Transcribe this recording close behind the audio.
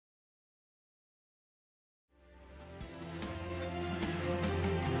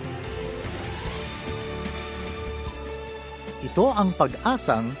Ito ang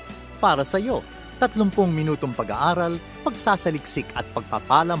Pag-asang para sa iyo. 30 minutong pag-aaral, pagsasaliksik at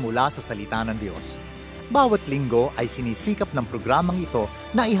pagpapala mula sa salita ng Diyos. Bawat linggo ay sinisikap ng programang ito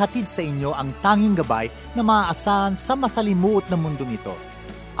na ihatid sa inyo ang tanging gabay na maaasahan sa masalimuot na mundong ito,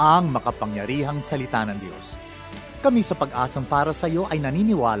 ang makapangyarihang salita ng Diyos. Kami sa Pag-asang para sa iyo ay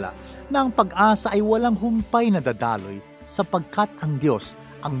naniniwala na ang pag-asa ay walang humpay na dadaloy sapagkat ang Diyos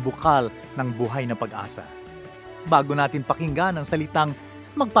ang bukal ng buhay na pag-asa. Bago natin pakinggan ang salitang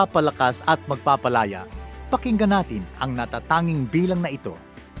magpapalakas at magpapalaya, pakinggan natin ang natatanging bilang na ito.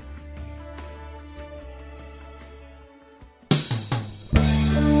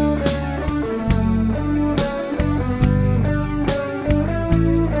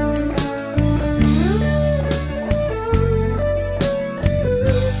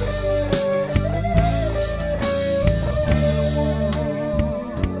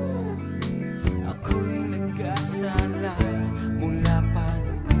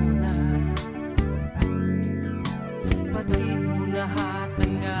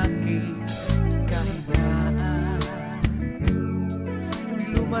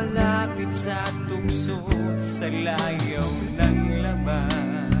 Malapit sa tukso sa layaw ng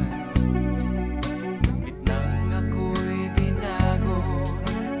laman, ngunit nang ako'y binago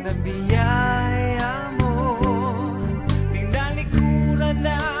ng biyaya mo, tinalikuran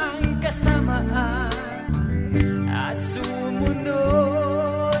ng kasamaan at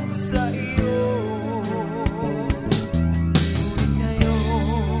sumunod sa iyo. Ngunit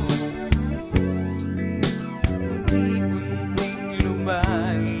ngayon, unti-unting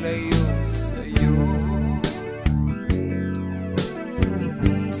lumalayo sa'yo.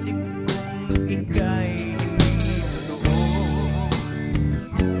 Inisip kong ika'y hindi totoo.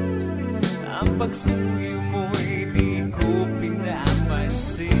 Ang pagsuyo mo'y di ko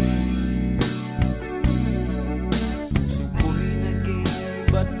pinapansin. Puso ko'y naging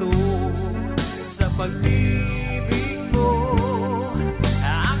bato sa pag-ibig mo.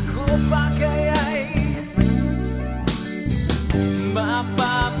 Ako ba kaya'y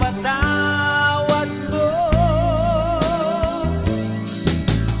mapapatawad mo?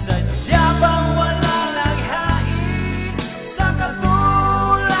 Sadya bang wala naghain sa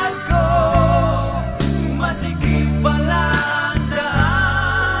katulad ko? Masikip pala ang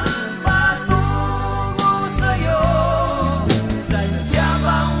daan patungo sa'yo. Sadya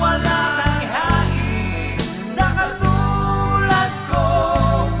bang wala naghain sa katulad ko,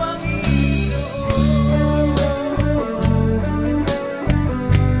 Panginoon?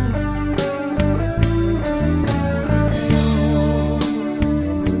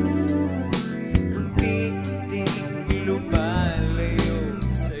 Unti-unting lumalayo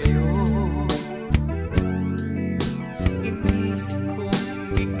sa'yo. Inisip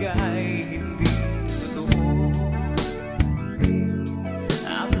kong ika'y hindi totoo.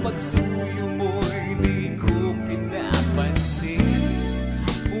 Ang pagsuyo mo'y di ko pinapansin.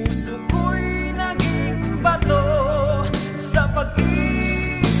 Puso ko'y naging bato sa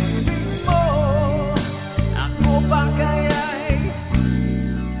pag-ibig mo. Ako ba kaya'y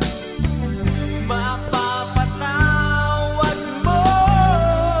mapapatawad mo?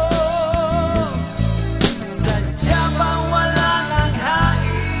 Sadya bang wala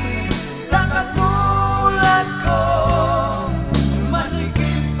naghain sa katulad ko?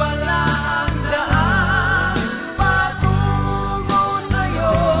 Masikip pala ang daan patungo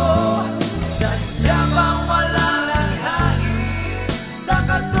sa'yo. Sadya bang wala naghain sa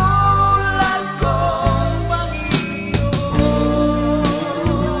katulad ko, Panginoon?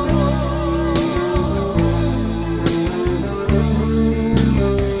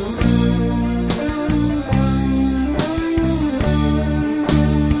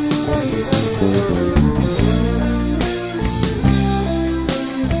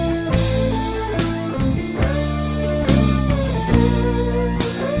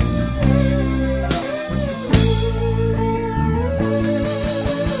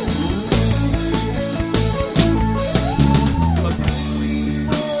 Pag-uwi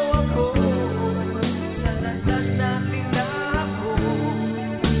mo ako sa landas na tinako.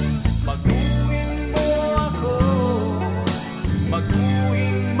 Pag-uwi mo ako, pag-uwi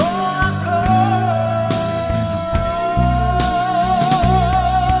mo ako.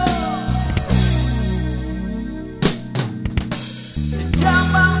 Sadya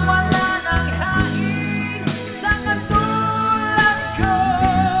bang wala naghain sa katulad ko?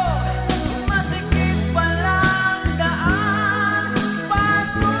 Masikip pala ang daan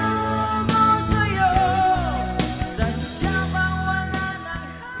patungo sa'yo. Sadya bang wala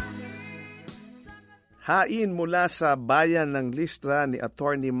naghain? Hain mula sa bayan ng Listra ni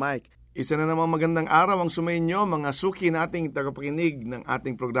Attorney Mike Isa na namang magandang araw ang sumainyo, mga suki nating tagapakinig ng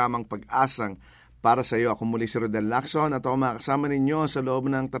ating programang Pag-asang para sa iyo. Ako muli si Rodel Lacson at ako makakasama ninyo sa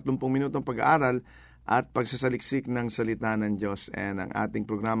loob ng 30 minutong pag-aaral at pagsasaliksik ng salita ng Diyos. And ang ating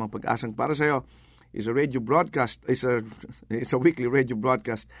programang Pag-asang para sa iyo is a radio broadcast, it's a weekly radio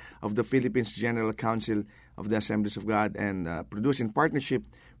broadcast of the Philippines General Council of the Assemblies of God and produced in partnership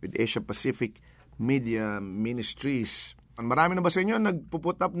with Asia Pacific Media Ministries. Marami na ba sa inyo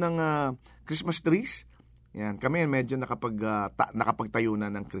nagpuput up ng Christmas trees? Yan, kami medyo nakapagtayo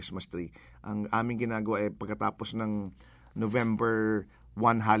na ng Christmas tree. Ang aming ginagawa pagkatapos ng November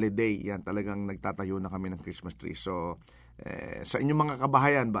 1 holiday, yan talagang nagtatayo na kami ng Christmas tree. So, sa inyong mga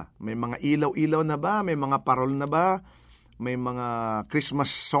kabahayan ba? May mga ilaw-ilaw na ba? May mga parol na ba? May mga Christmas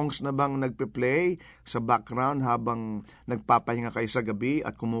songs na bang nagpe-play sa background habang nagpapahinga kayo sa gabi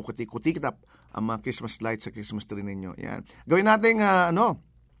at kumukuti-kutikitap ang mga Christmas lights sa Christmas tree ninyo. Yan. Gawin natin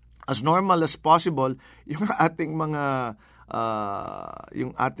as normal as possible yung ating mga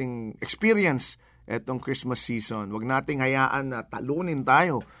yung ating experience etong Christmas season. Huwag nating hayaan na talunin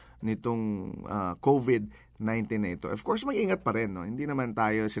tayo nitong COVID-19 na ito. Of course, mag-ingat pa rin. No? Hindi naman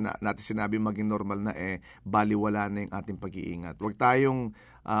tayo natin sinabi maging normal na baliwala na yung ating pag-iingat. Huwag tayong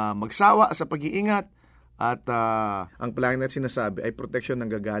magsawa sa pag-iingat. At ang palagi natin sinasabi ay protection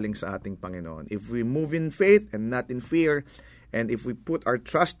ng gagaling sa ating Panginoon. If we move in faith and not in fear, and if we put our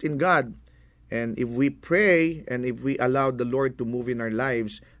trust in God, and if we pray, and if we allow the Lord to move in our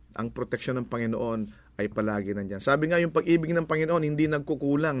lives, ang protection ng Panginoon ay palagi nandyan. Sabi nga yung pag-ibig ng Panginoon hindi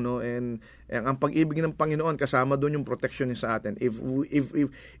nagkukulang, no? And ang pag-ibig ng Panginoon kasama doon yung protection niya sa atin. If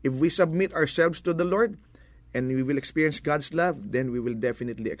we submit ourselves to the Lord, and we will experience God's love, then we will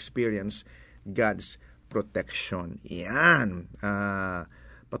definitely experience God's protection. Yan.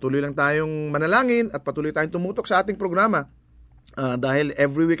 Patuloy lang tayong manalangin at patuloy tayong tumutok sa ating programa. Dahil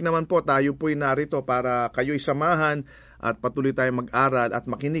every week naman po tayo po'y narito para kayo'y samahan at patuloy tayong mag-aral at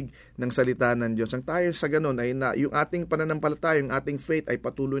makinig ng salita ng Diyos. Ang tayo sa ganun ay yung ating pananampalataya, yung ating faith ay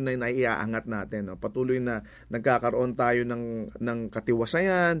patuloy na naiaangat natin. No? Patuloy na nagkakaroon tayo ng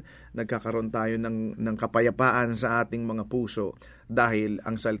katiwasayan, nagkakaroon tayo ng kapayapaan sa ating mga puso dahil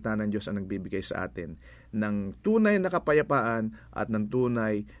ang salita ng Diyos ang nagbibigay sa atin ng tunay na kapayapaan at ng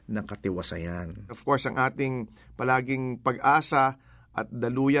tunay na katiwasayan. Of course, ang ating palaging pag-asa at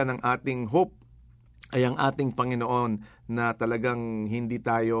daluyan ng ating hope ay ang ating Panginoon na talagang hindi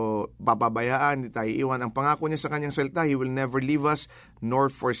tayo bababayaan, hindi tayo iwan. Ang pangako niya sa kanyang salita, He will never leave us nor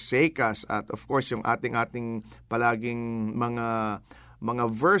forsake us. At of course, yung ating palaging mga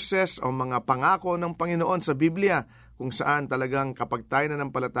verses o mga pangako ng Panginoon sa Biblia, kung saan talagang kapag tayo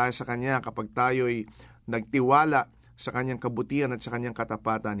nanampalataya sa Kanya, kapag tayo'y nagtiwala sa Kanyang kabutihan at sa Kanyang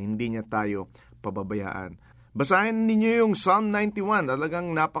katapatan, hindi niya tayo pababayaan. Basahin ninyo yung Psalm 91.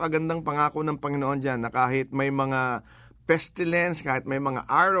 Talagang napakagandang pangako ng Panginoon dyan na kahit may mga pestilence, kahit may mga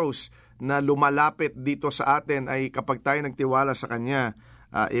arrows na lumalapit dito sa atin ay kapag tayo nagtiwala sa Kanya,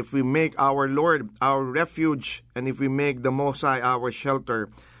 if we make our Lord our refuge and if we make the Most High our shelter,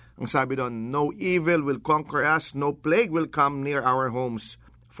 ang sabi doon, no evil will conquer us, no plague will come near our homes,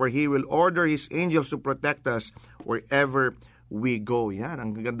 for He will order His angels to protect us wherever we go. Yan,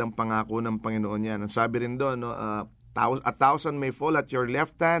 ang gandang pangako ng Panginoon yan. Ang sabi rin doon, 1,000 may fall at your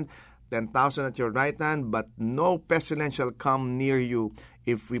left hand, 10,000 at your right hand, but no pestilence shall come near you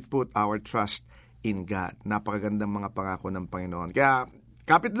if we put our trust in God. Napakagandang mga pangako ng Panginoon. Kaya,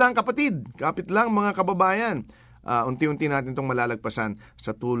 kapit lang kapatid, kapit lang mga kababayan. Unti-unti natin itong malalagpasan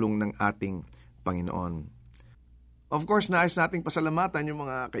sa tulong ng ating Panginoon. Of course, nais nating pasalamatan yung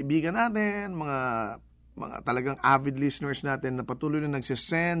mga kaibigan natin, mga talagang avid listeners natin na patuloy na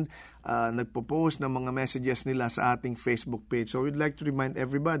nagsisend, nagpo-post ng mga messages nila sa ating Facebook page. So we'd like to remind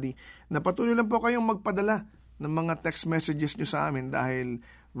everybody na patuloy lang po kayong magpadala ng mga text messages nyo sa amin dahil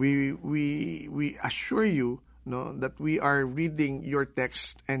we assure you that we are reading your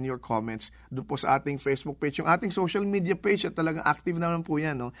text and your comments doon po sa ating Facebook page. Yung ating social media page at talagang active naman po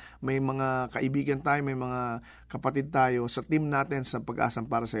yan. May mga kaibigan tayo, may mga kapatid tayo sa team natin sa Pag-asang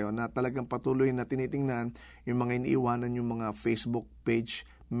para sa iyo na talagang patuloy na tinitingnan yung mga iniiwanan yung mga Facebook page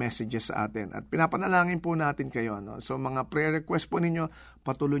messages sa atin. At pinapanalangin po natin kayo. So mga prayer request po ninyo,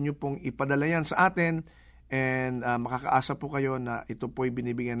 patuloy nyo pong ipadala yan sa atin and makakaasa po kayo na ito po'y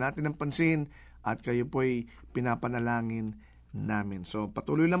binibigyan natin ng pansin at kayo po'y pinapanalangin namin. So,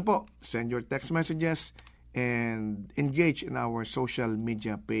 patuloy lang po. Send your text messages and engage in our social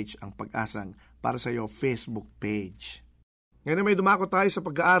media page, ang Pag-asang para sa iyo Facebook page. Ngayon may dumako tayo sa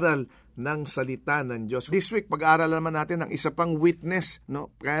pag-aaral ng salita ng Diyos. This week, pag-aaral naman natin ng isa pang witness.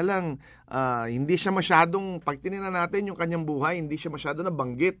 Kaya lang, hindi siya masyadong, pag tinignan natin yung kanyang buhay, hindi siya masyadong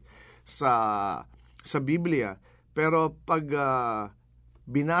nabanggit sa Biblia. Pero pag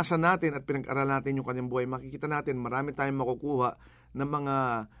binasa natin at pinag-aralan natin yung kanyang buhay, makikita natin marami tayong makukuha ng mga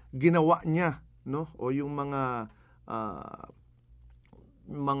ginawa niya, no? O yung mga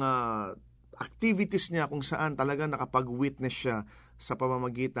activities niya kung saan talaga nakapag-witness siya sa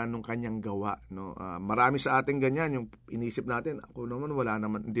pamamagitan ng kanyang gawa, no? Marami sa ating ganyan, yung inisip natin, ako naman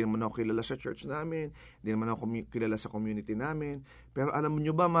hindi naman ako kilala sa church namin, hindi naman ako kilala sa community namin. Pero alam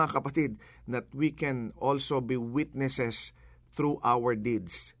niyo ba mga kapatid, that we can also be witnesses through our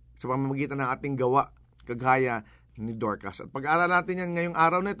deeds, sa pamamagitan ng ating gawa, kagaya ni Dorcas. At pag-aaral natin yan ngayong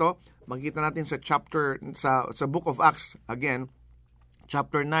araw na ito, makikita natin sa Book of Acts, again,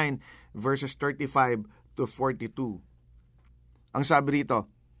 chapter 9, verses 35 to 42. Ang sabi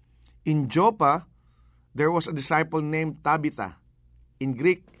rito, in Joppa, there was a disciple named Tabitha. In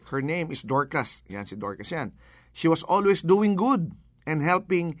Greek, her name is Dorcas. Yan, si Dorcas yan. She was always doing good and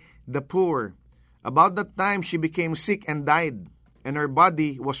helping the poor. About that time, she became sick and died, and her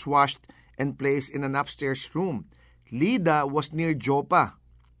body was washed and placed in an upstairs room. Lydda was near Joppa.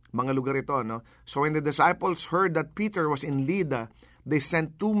 Mga lugar ito, no? So when the disciples heard that Peter was in Lydda, they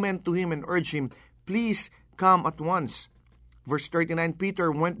sent 2 men to him and urged him, please come at once. Verse 39,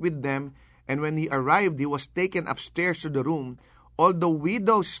 Peter went with them, and when he arrived, he was taken upstairs to the room. All the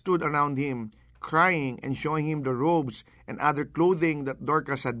widows stood around him, crying and showing him the robes and other clothing that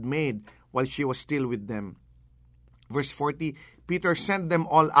Dorcas had made while she was still with them. Verse 40, Peter sent them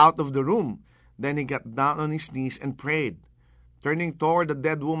all out of the room. Then he got down on his knees and prayed. Turning toward the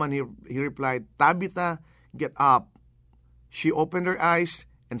dead woman, he replied, Tabitha, get up. She opened her eyes,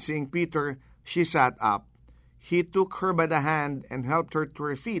 and seeing Peter, she sat up. He took her by the hand and helped her to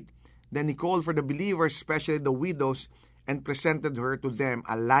her feet. Then he called for the believers, especially the widows, and presented her to them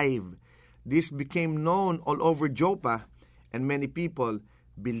alive. This became known all over Joppa, and many people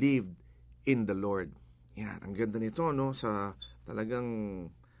believed in the Lord. Yan, ang ganda nito, no? Sa talagang,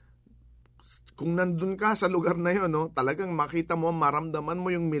 kung nandun ka sa lugar na yun, no? Talagang makita mo, maramdaman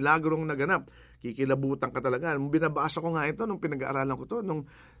mo yung milagrong naganap. Kikilabutan ka talaga. Binabasa ko nga ito nung pinag-aaralan ko to, nung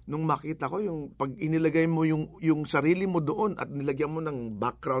makita ko yung pag inilagay mo yung sarili mo doon at nilagyan mo ng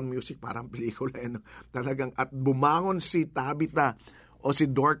background music, parang pelikula, no? Talagang, at bumangon si Tabitha o si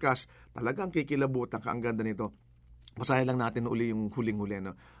Dorcas, talagang kikilabutan ka. Ang ganda nito. Basahin lang natin uli yung huling-huli,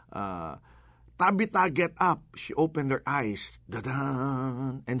 no? Tabitha, get up. She opened her eyes.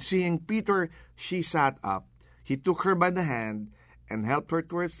 Da-dan! And seeing Peter, she sat up. He took her by the hand and helped her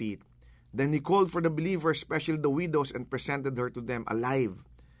to her feet. Then he called for the believers, especially the widows, and presented her to them alive.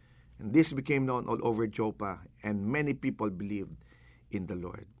 And this became known all over Joppa, and many people believed in the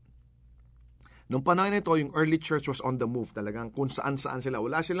Lord. Nung panahon nito, yung early church was on the move. Talagang kung saan-saan sila.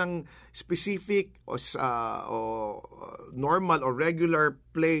 Wala silang specific o normal or regular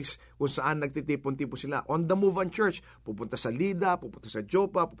place kung saan nagtitipon-tipon sila. On the move ang church. Pupunta sa Lydda, pupunta sa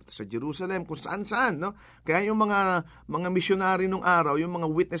Joppa, pupunta sa Jerusalem, kung saan-saan, no? Kaya yung mga missionary nung araw, yung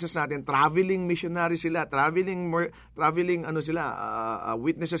mga witnesses natin, traveling missionary sila, traveling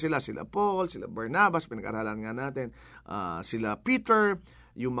witnesses sila. Sila Paul, sila Barnabas, pinag-aralan nga natin, sila Peter,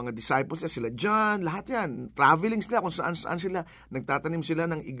 yung mga disciples niya, sila John, lahat yan, traveling sila kung saan-saan sila, nagtatanim sila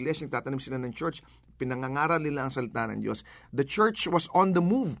ng iglesia, nagtatanim sila ng church, pinangangaral nila ang salita ng Diyos. The church was on the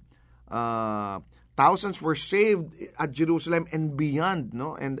move. Thousands were saved at Jerusalem and beyond,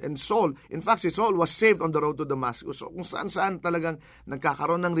 no? And Saul, in fact, si Saul was saved on the road to Damascus. So kung saan-saan talagang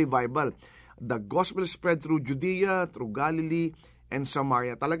nagkakaroon ng revival. The gospel spread through Judea, through Galilee, and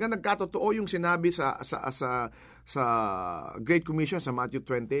Samaria. Talagang nagkatotoo yung sinabi sa Great Commission sa Matthew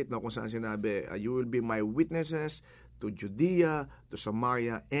 28, no, kung saan sinabi, you will be my witnesses to Judea, to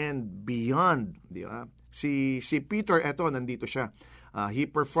Samaria, and beyond. Di ba? Si Peter, eto, nandito siya. He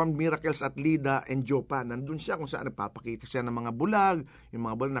performed miracles at Lydda and Joppa. Nandun siya kung saan nagpapakita siya ng mga bulag, yung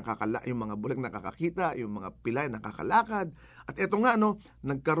mga bulag nakakakita, yung mga pilay nakakalakad. At eto nga, no,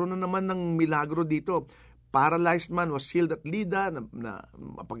 nagkaroon na naman ng milagro dito. Paralyzed man was healed at Lydda, na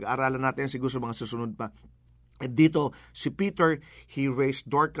pag-aaralan natin siguro sa mga susunod pa. At dito, si Peter, he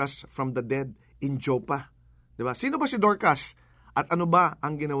raised Dorcas from the dead in Joppa. Diba? Sino ba si Dorcas? At ano ba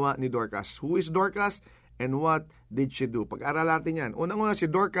ang ginawa ni Dorcas? Who is Dorcas and what did she do? Pag-aaralan natin yan. Unang-una,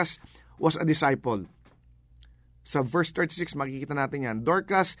 si Dorcas was a disciple. Sa verse 36, makikita natin yan.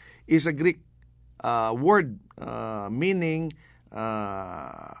 Dorcas is a Greek word meaning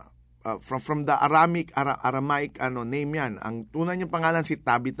from the Aramaic name yan. Ang tunay niyang pangalan si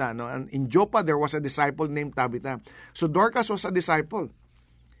Tabitha, no? And in Joppa there was a disciple named Tabitha. So Dorcas was a disciple.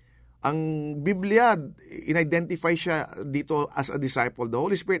 Ang Biblia in-identify siya dito as a disciple. The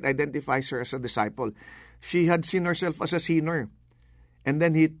Holy Spirit identifies her as a disciple. She had seen herself as a sinner. And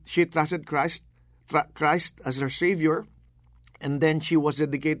then she trusted Christ as her Savior. And then she was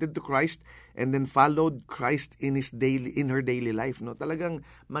dedicated to Christ and then followed Christ in her daily life. No? Talagang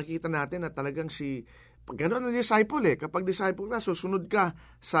makita natin na talagang pag gano'n ang disciple kapag disciple ka, susunod ka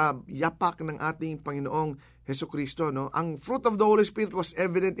sa yapak ng ating Panginoong Jesucristo. No? Ang fruit of the Holy Spirit was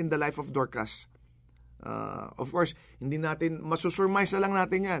evident in the life of Dorcas. Of course, hindi natin, masusurmise na lang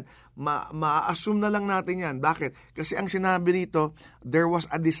natin yan. Ma-assume na lang natin yan. Bakit? Kasi ang sinabi rito, there was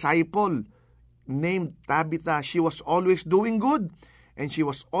a disciple named Tabitha. She was always doing good and she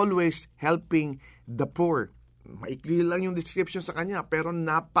was always helping the poor. Maikli lang yung description sa kanya pero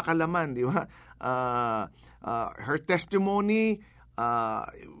napakalaman, di ba? Her testimony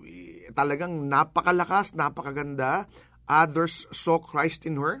talagang napakalakas, napakaganda. Others saw Christ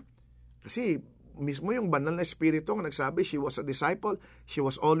in her. Kasi mismo yung banal na espiritu ang nagsabi, she was a disciple, she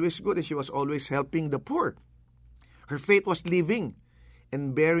was always good and she was always helping the poor. Her faith was living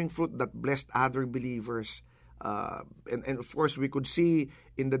and bearing fruit that blessed other believers. And of course, we could see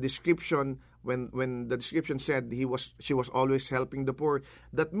in the description, when the description said she was always helping the poor,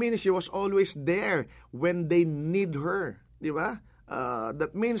 that means she was always there when they need her. Di ba?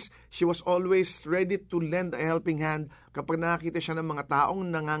 That means she was always ready to lend a helping hand kapag nakakita siya ng mga taong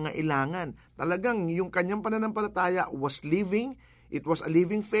nangangailangan. Talagang yung kanyang pananampalataya was living, it was a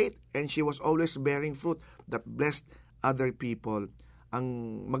living faith, and she was always bearing fruit that blessed other people. Ang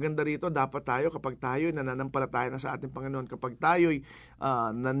maganda rito, dapat tayo, kapag tayo nananampalataya na sa ating Panginoon, kapag tayo'y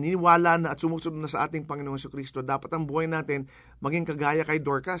naniniwala na at sumusunod na sa ating Panginoon Jesucristo, dapat ang buhay natin maging kagaya kay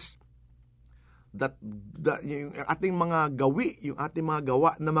Dorcas. Yung ating mga gawi, yung ating mga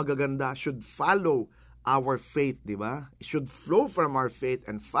gawa na magaganda should follow our faith, di ba? It should flow from our faith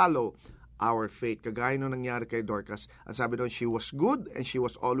and follow our faith. Kagaya nung nangyari kay Dorcas. Ang sabi doon, she was good and she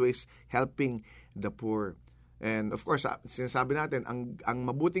was always helping the poor. And of course, sinasabi natin, ang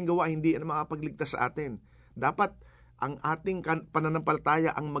mabuting gawa hindi makapagligtas sa atin. Dapat ang ating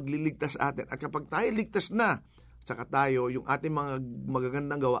pananampalataya ang magliligtas sa atin. At kapag tayo ligtas na, saka tayo, yung ating mga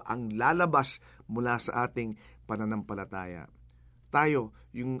magagandang gawa ang lalabas mula sa ating pananampalataya. Tayo,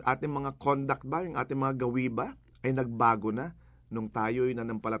 yung ating mga conduct ba, yung ating mga gawi ba, ay nagbago na nung tayo'y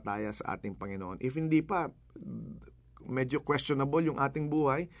nanampalataya sa ating Panginoon. If hindi pa, medyo questionable yung ating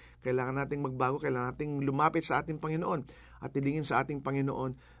buhay, kailangan nating magbago, kailangan nating lumapit sa ating Panginoon at tilingin sa ating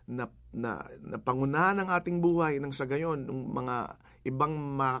Panginoon na pangunahan ng ating buhay nang sa gayon, ng mga ibang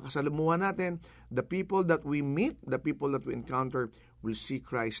makakasalamuha natin, the people that we meet, the people that we encounter will see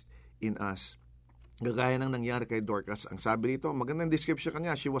Christ in us. Gagaya ng nangyari kay Dorcas. Ang sabi rito, magandang description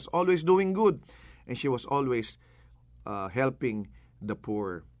kanya, she was always doing good and she was always helping the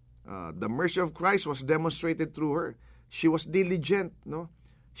poor. The mercy of Christ was demonstrated through her. She was diligent, no?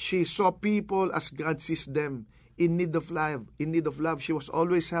 She saw people as God sees them, in need of love. She was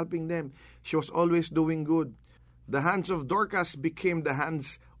always helping them. She was always doing good. The hands of Dorcas became the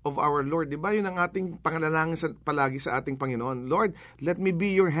hands of our Lord. Diba yun ang ating pangalalangin palagi sa ating Panginoon? Lord, let me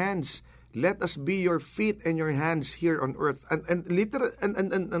be your hands. Let us be your feet and your hands here on earth. And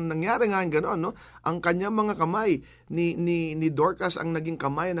nangyari nga gano'n, no? Ang kanyang mga kamay ni Dorcas ang naging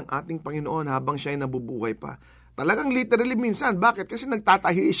kamay ng ating Panginoon habang siya ay nabubuhay pa. Talagang literally minsan. Bakit? Kasi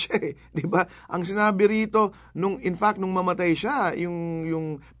nagtatahi siya eh. Di ba? Ang sinabi rito, nung mamatay siya,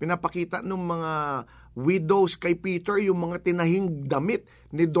 yung pinapakita nung mga widows kay Peter, yung mga tinahing damit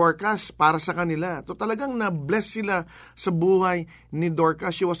ni Dorcas para sa kanila. So talagang na-bless sila sa buhay ni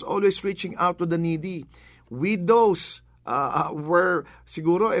Dorcas. She was always reaching out to the needy. Widows were,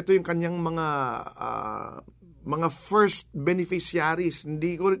 siguro ito yung kanyang mga first beneficiaries.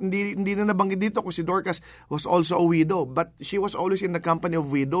 Hindi na nabanggit dito kung si Dorcas was also a widow, but she was always in the company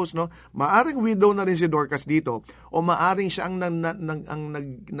of widows, no? Maaring widow na rin si Dorcas dito, o maaring siya ang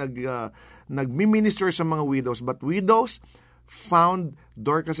nagmi-minister sa mga widows, but widows found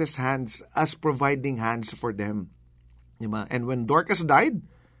Dorcas's hands as providing hands for them. Diba? And when Dorcas died,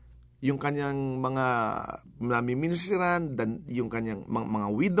 yung kanyang mga nami-ministeran, yung kanyang mga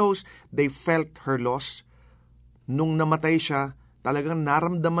widows, they felt her loss. Nung namatay siya, talagang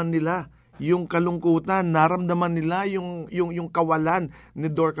naramdaman nila yung kalungkutan, naramdaman nila yung kawalan ni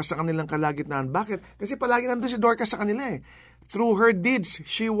Dorcas sa kanilang kalagitnaan. Bakit? Kasi palagi nandun si Dorcas sa kanila eh. Through her deeds,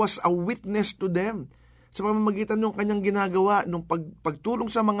 she was a witness to them. Sa pamamagitan ng kanyang ginagawa, nung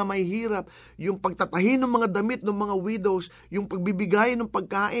pagtulong sa mga mahihirap, yung pagtatahi ng mga damit ng mga widows, yung pagbibigay ng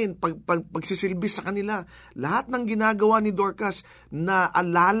pagkain, pagsisilbi sa kanila, lahat ng ginagawa ni Dorcas na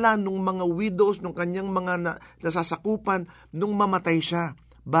alala ng mga widows, ng kanyang mga nasasakupan nung mamatay siya.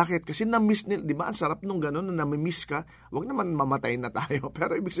 Bakit? Kasi na-miss nila, di ba? Ang sarap nung gano'n na nami-miss ka. Huwag naman mamatay na tayo.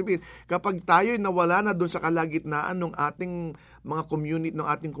 Pero ibig sabihin, kapag tayo nawala na doon sa kalagitnaan ng ating mga community, ng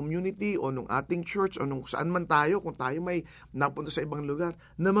ating community o ng ating church o nung saan man tayo, kung tayo may napunta sa ibang lugar,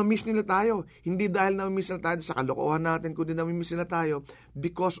 na-miss nila tayo. Hindi dahil na-miss nila tayo sa kalokohan natin, kundi na-miss nila tayo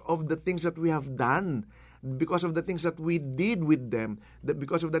because of the things that we have done. Because of the things that we did with them,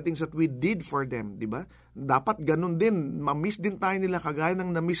 because of the things that we did for them, di ba? Dapat ganun din, ma-miss din tayo nila kagaya ng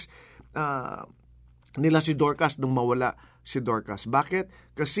na-miss nila si Dorcas nung mawala si Dorcas.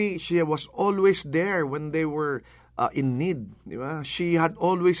 Bakit? Kasi she was always there when they were in need, di ba? She had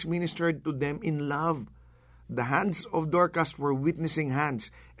always ministered to them in love. The hands of Dorcas were witnessing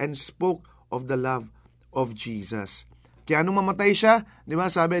hands and spoke of the love of Jesus. Kaya nung mamatay siya, di ba,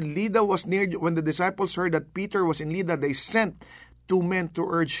 sabi, Lydda was near. When the disciples heard that Peter was in Lydda, they sent 2 men to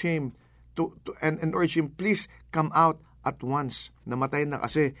urge him and urge him, please come out at once. Namatay na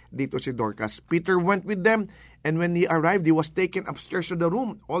kasi dito si Dorcas. Peter went with them, and when he arrived, he was taken upstairs to the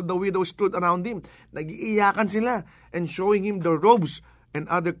room. All the widows stood around him. Nag-iiyakan sila and showing him the robes and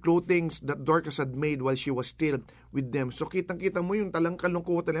other clothing that Dorcas had made while she was still with them. So kitang-kita mo yung talang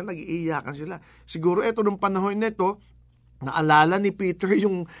kalungkutan nila, nag-iiyakan sila. Siguro ito nung panahon nito, naalala ni Peter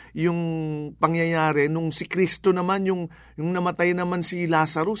yung pangyayari nung si Kristo naman yung namatay naman si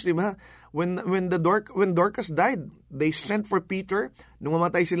Lazarus, di ba? When Dorcas died, they sent for Peter. Nung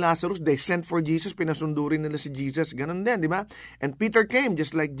mamatay si Lazarus, they sent for Jesus. Pinasundo rin nila si Jesus. Ganun din, di ba? And Peter came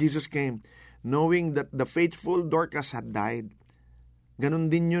just like Jesus came, knowing that the faithful Dorcas had died. Ganun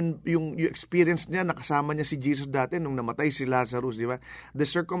din yung experience niya, nakasama niya si Jesus dati nung namatay si Lazarus, di ba? The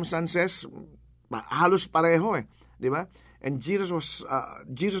circumstances halos pareho di ba? And Jesus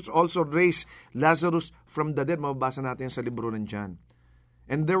also raised Lazarus from the dead. Mababasa natin sa libro ng John.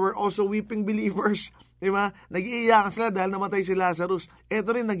 And there were also weeping believers, di ba? Nag-iiyakan sila dahil namatay si Lazarus.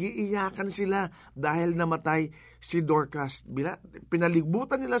 Eto rin, nag-iiyakan sila dahil namatay si Dorcas.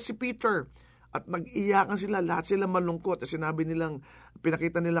 Pinalibutan nila si Peter at nag-iyakan sila. Lahat sila malungkot. Sinabi nilang,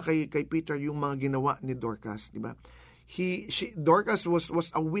 pinakita nila kay Peter yung mga ginawa ni Dorcas, di ba? Dorcas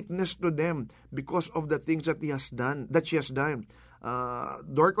was a witness to them because of the things that she has done.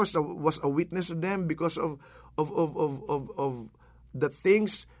 Dorcas was a witness to them because of the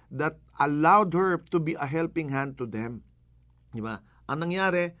things that allowed her to be a helping hand to them. Diba? Ang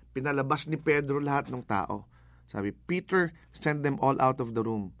nangyari, pinalabas ni Pedro lahat ng tao. Sabi, Peter sent them all out of the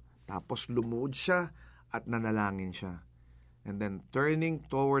room. Tapos lumuhod siya at nanalangin siya. And then turning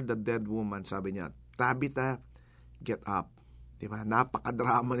toward the dead woman, sabi niya, Tabitha, get up. Diba?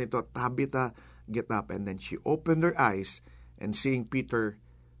 Napakadrama nito. Tabitha, get up. And then she opened her eyes and seeing Peter,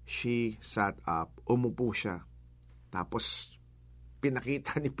 she sat up. Umupo siya. Tapos,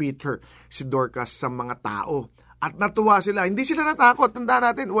 pinakita ni Peter si Dorcas sa mga tao. At natuwa sila. Hindi sila natakot.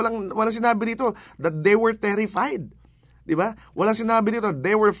 Tandaan natin, walang sinabi dito that they were terrified. Diba? Walang sinabi dito,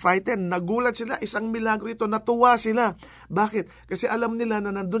 they were frightened. Nagulat sila, isang milagro ito, natuwa sila. Bakit? Kasi alam nila na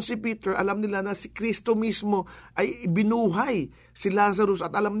nandun si Peter, alam nila na si Kristo mismo ay binuhay si Lazarus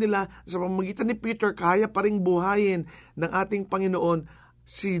at alam nila sa pamamagitan ni Peter, kaya pa ring buhayin ng ating Panginoon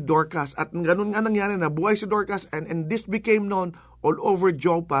si Dorcas. At ganun nga nangyari na buhay si Dorcas and this became known all over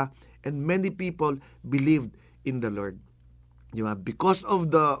Joppa and many people believed in the Lord. Diba? Because of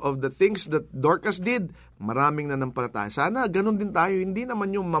the things that Dorcas did, maraming nanampalataya. Sana ganun din tayo, hindi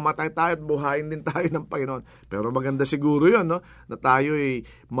naman yung mamatay tayo at buhayin din tayo ng Panginoon. Pero maganda siguro yun, no? Na tayo ay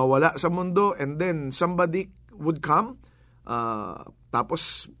mawala sa mundo and then somebody would come,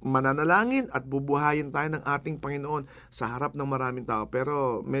 tapos mananalangin at bubuhayin tayo ng ating Panginoon sa harap ng maraming tao.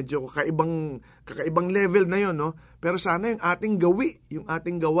 Pero medyo kakaibang level na yun, no? Pero sana yung ating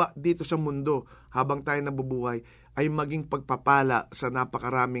gawa dito sa mundo habang tayo nabubuhay ay maging pagpapala sa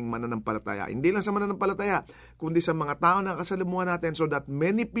napakaraming mananampalataya. Hindi lang sa mananampalataya, kundi sa mga tao na kasalimuhan natin so that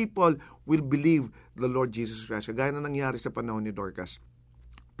many people will believe the Lord Jesus Christ. Kagaya na nangyari sa panahon ni Dorcas.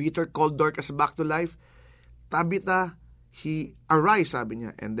 Peter called Dorcas back to life. Tabitha, arise, sabi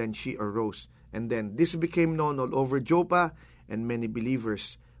niya, and then she arose. And then this became known all over Joppa and many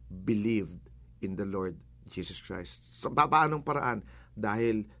believers believed in the Lord Jesus Christ. So, paanong paraan?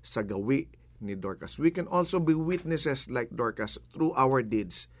 Dahil sa gawi ni Dorcas. We can also be witnesses like Dorcas through our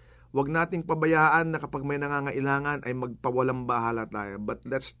deeds. Huwag nating pabayaan na kapag may nangangailangan ay magpawalang bahala tayo. But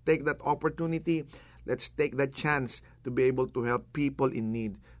let's take that opportunity. Let's take that chance to be able to help people in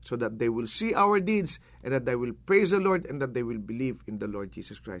need so that they will see our deeds and that they will praise the Lord and that they will believe in the Lord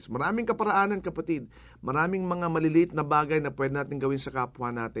Jesus Christ. Maraming kaparaanan, kapatid. Maraming mga maliliit na bagay na pwede natin gawin sa kapwa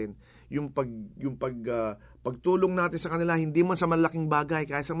natin. Pagtulong natin sa kanila, hindi man sa malaking bagay,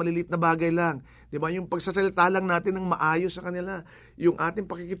 kaya sa maliliit na bagay lang. Di ba? Yung pagsasalita lang natin ng maayos sa kanila, yung ating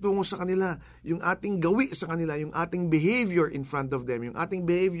pakikitungo sa kanila, yung ating gawi sa kanila, yung ating behavior in front of them, yung ating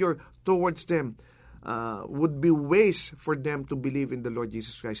behavior towards them, would be ways for them to believe in the Lord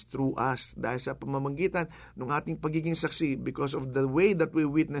Jesus Christ through us. Dahil sa pamamagitan ng ating pagiging saksi, because of the way that we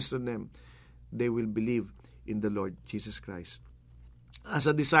witness to them, they will believe in the Lord Jesus Christ. As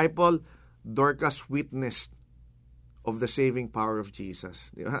a disciple, Dorcas witnessed of the saving power of Jesus.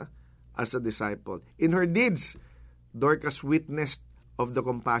 Di ba? As a disciple. In her deeds, Dorcas witnessed of the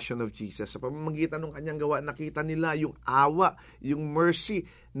compassion of Jesus. Sa pamamagitan ng kanyang gawa, nakita nila yung awa, yung mercy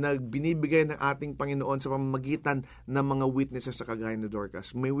na binibigay ng ating Panginoon sa pamamagitan ng mga witnesses sa kagaya ni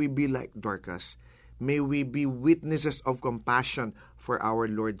Dorcas. May we be like Dorcas. May we be witnesses of compassion for our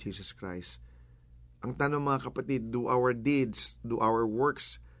Lord Jesus Christ. Ang tanong, mga kapatid, do our deeds, do our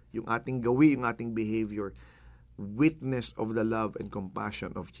works, yung ating gawi, yung ating behavior, witness of the love and compassion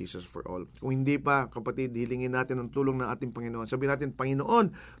of Jesus for all? Kung hindi pa, kapatid, hilingin natin ang tulong ng ating Panginoon. Sabihin natin,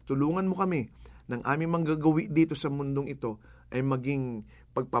 Panginoon, tulungan mo kami ng aming manggagawi dito sa mundong ito ay maging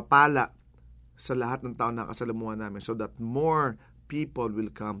pagpapala sa lahat ng tao na kasalamuhan namin so that more people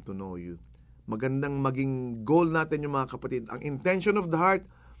will come to know you. Magandang maging goal natin yung mga kapatid. Ang intention of the heart,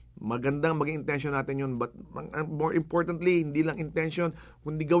 magandang maging intention natin yun, but more importantly, hindi lang intention,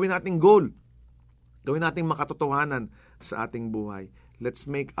 kundi gawin nating goal. Gawin nating makatotohanan sa ating buhay. Let's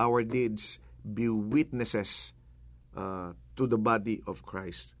make our deeds be witnesses to the body of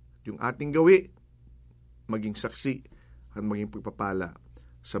Christ. Yung ating gawi, maging saksi at maging pagpapala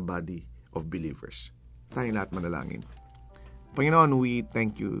sa body of believers. Tayong lahat manalangin. Panginoon, we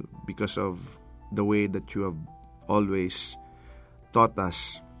thank you because of the way that you have always taught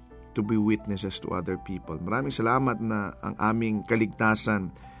us to be witnesses to other people. Maraming salamat na ang aming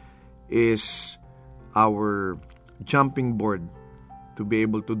kaligtasan is our jumping board to be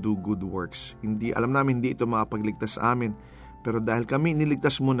able to do good works. Alam namin hindi ito makapagligtas sa amin, pero dahil kami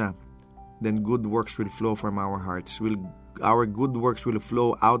niligtas mo na, then good works will flow from our hearts. Our good works will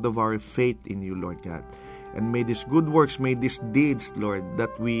flow out of our faith in you, Lord God. And may these good works, may these deeds, Lord,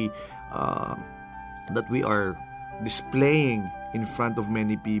 that we are displaying in front of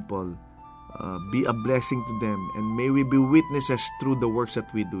many people, be a blessing to them. And may we be witnesses through the works that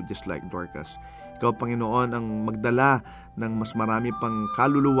we do, just like Dorcas. Ikaw, Panginoon, ang magdala ng mas marami pang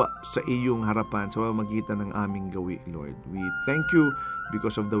kaluluwa sa iyong harapan sa pamamagitan ng aming gawi, Lord. We thank you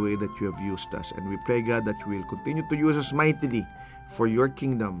because of the way that you have used us. And we pray, God, that you will continue to use us mightily for your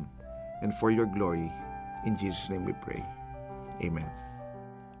kingdom and for your glory. In Jesus' name we pray. Amen.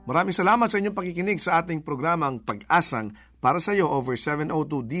 Maraming salamat sa inyong pakikinig sa ating programang Pag-asang para sa iyo over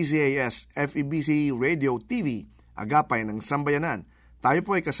 702 DZAS FEBC Radio TV, Agapay ng Sambayanan. Tayo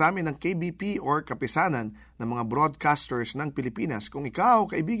po ay kasama ng KBP or Kapisanan ng mga broadcasters ng Pilipinas. Kung ikaw,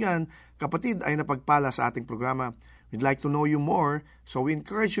 kaibigan, kapatid ay napagpala sa ating programa, we'd like to know you more, so we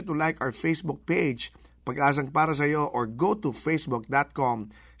encourage you to like our Facebook page, Pag-asang para sa iyo, or go to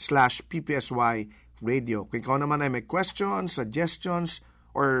facebook.com/ppsy radio. Kung ikaw naman ay may questions, suggestions,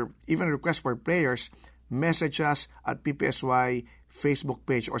 or even request for prayers, message us at PPSY Facebook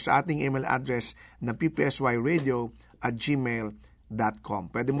page or sa ating email address na ppsyradio@gmail.com.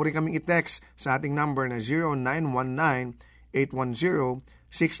 Pwede mo rin kaming i-text sa ating number na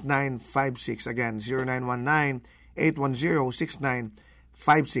 0919-810-6956. Again,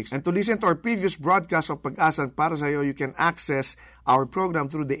 0919-810-6956. And to listen to our previous broadcast of Pag-asang para sa iyo, you can access our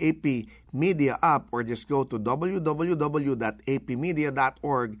program through the AP Media app or just go to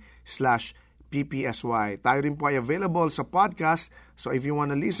www.apmedia.org/ppsy. Tayo rin po ay available sa podcast, so if you want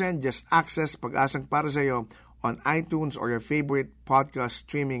to listen, just access Pag-asang para sa iyo on iTunes or your favorite podcast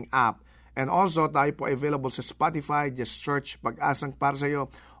streaming app. And also, tayo po available sa Spotify. Just search Pag-asang para sa iyo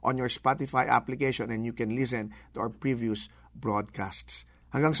on your Spotify application and you can listen to our previous broadcasts.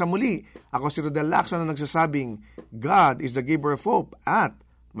 Hanggang sa muli, ako si Rodel Lacson na nagsasabing, God is the giver of hope at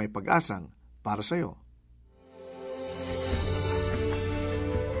may pag-asang para sa iyo.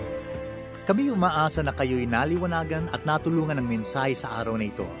 Kami umaasa na kayo'y naliwanagan at natulungan ng mensahe sa araw na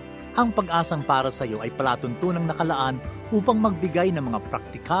ito. Ang Pag-asang para sa iyo ay palatuntunang nakalaan upang magbigay ng mga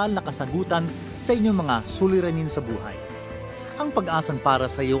praktikal na kasagutan sa inyong mga suliranin sa buhay. Ang Pag-asang para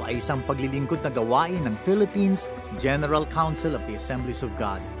sa iyo ay isang paglilingkod na gawain ng Philippines General Council of the Assemblies of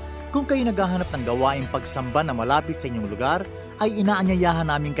God. Kung kayo naghahanap ng gawaing pagsamba na malapit sa inyong lugar ay inaanyayahan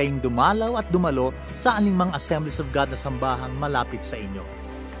namin kayong dumalaw at dumalo sa anumang Assemblies of God na sambahang malapit sa inyo.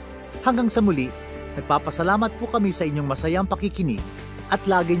 Hanggang sa muli, nagpapasalamat po kami sa inyong masayang pakikinig at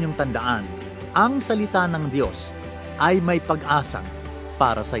lagi niyong tandaan, ang salita ng Diyos ay may pag-asa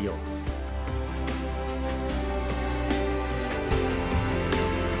para sa iyo.